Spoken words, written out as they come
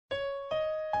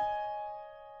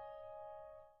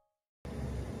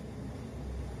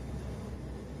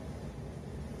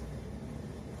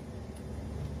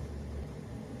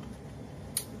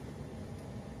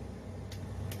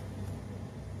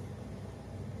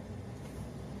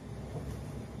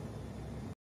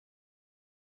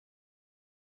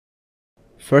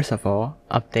First of all,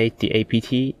 update the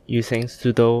apt using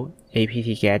sudo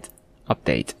apt-get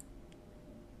update.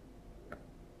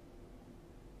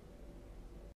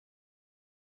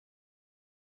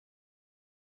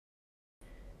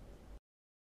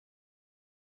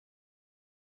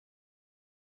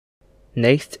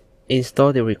 Next,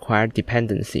 install the required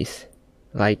dependencies,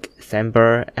 like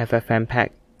samba, ffmpeg,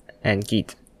 and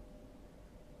git.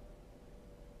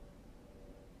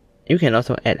 You can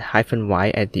also add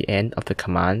 -y at the end of the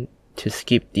command to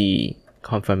skip the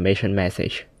confirmation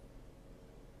message.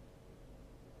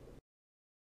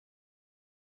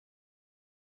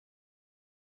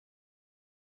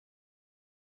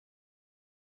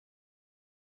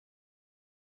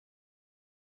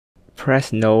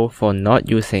 Press No for not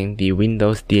using the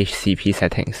Windows DHCP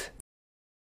settings.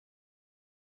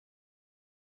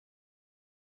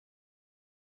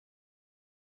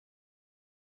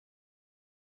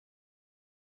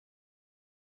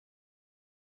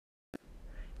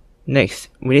 Next,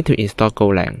 we need to install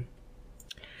Golang.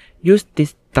 Use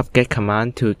this apt-get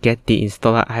command to get the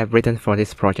installer I have written for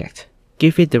this project.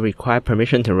 Give it the required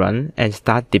permission to run and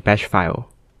start the bash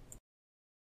file.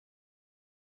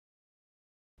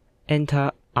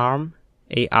 Enter ARM,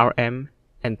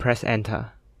 and press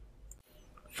enter.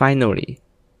 Finally,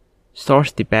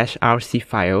 source the bash rc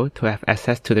file to have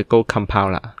access to the Go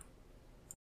compiler.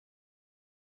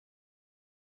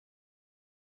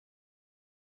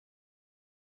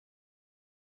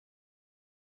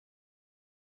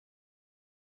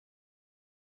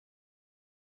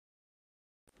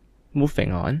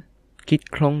 Moving on,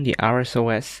 git clone the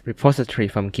ArozOS repository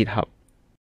from GitHub.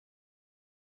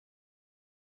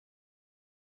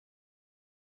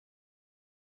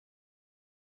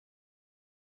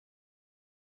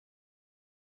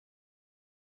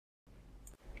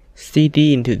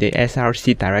 cd into the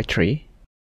src directory.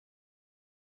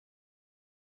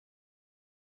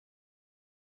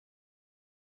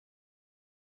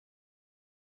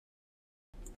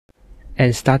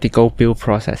 And start the Go build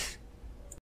process.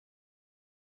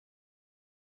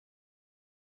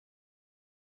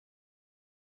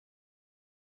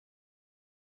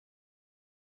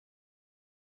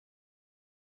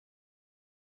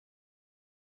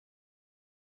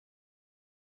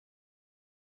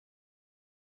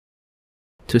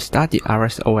 To start the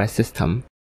ArozOS system,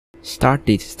 start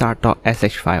the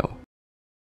start.sh file.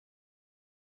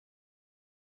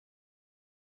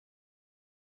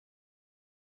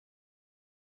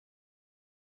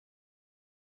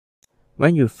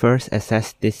 When you first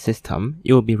access this system,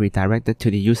 you will be redirected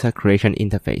to the user creation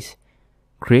interface.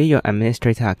 Create your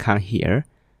administrator account here,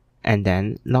 and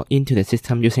then log into the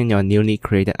system using your newly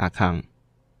created account.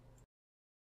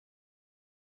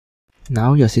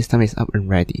 Now your system is up and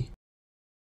ready.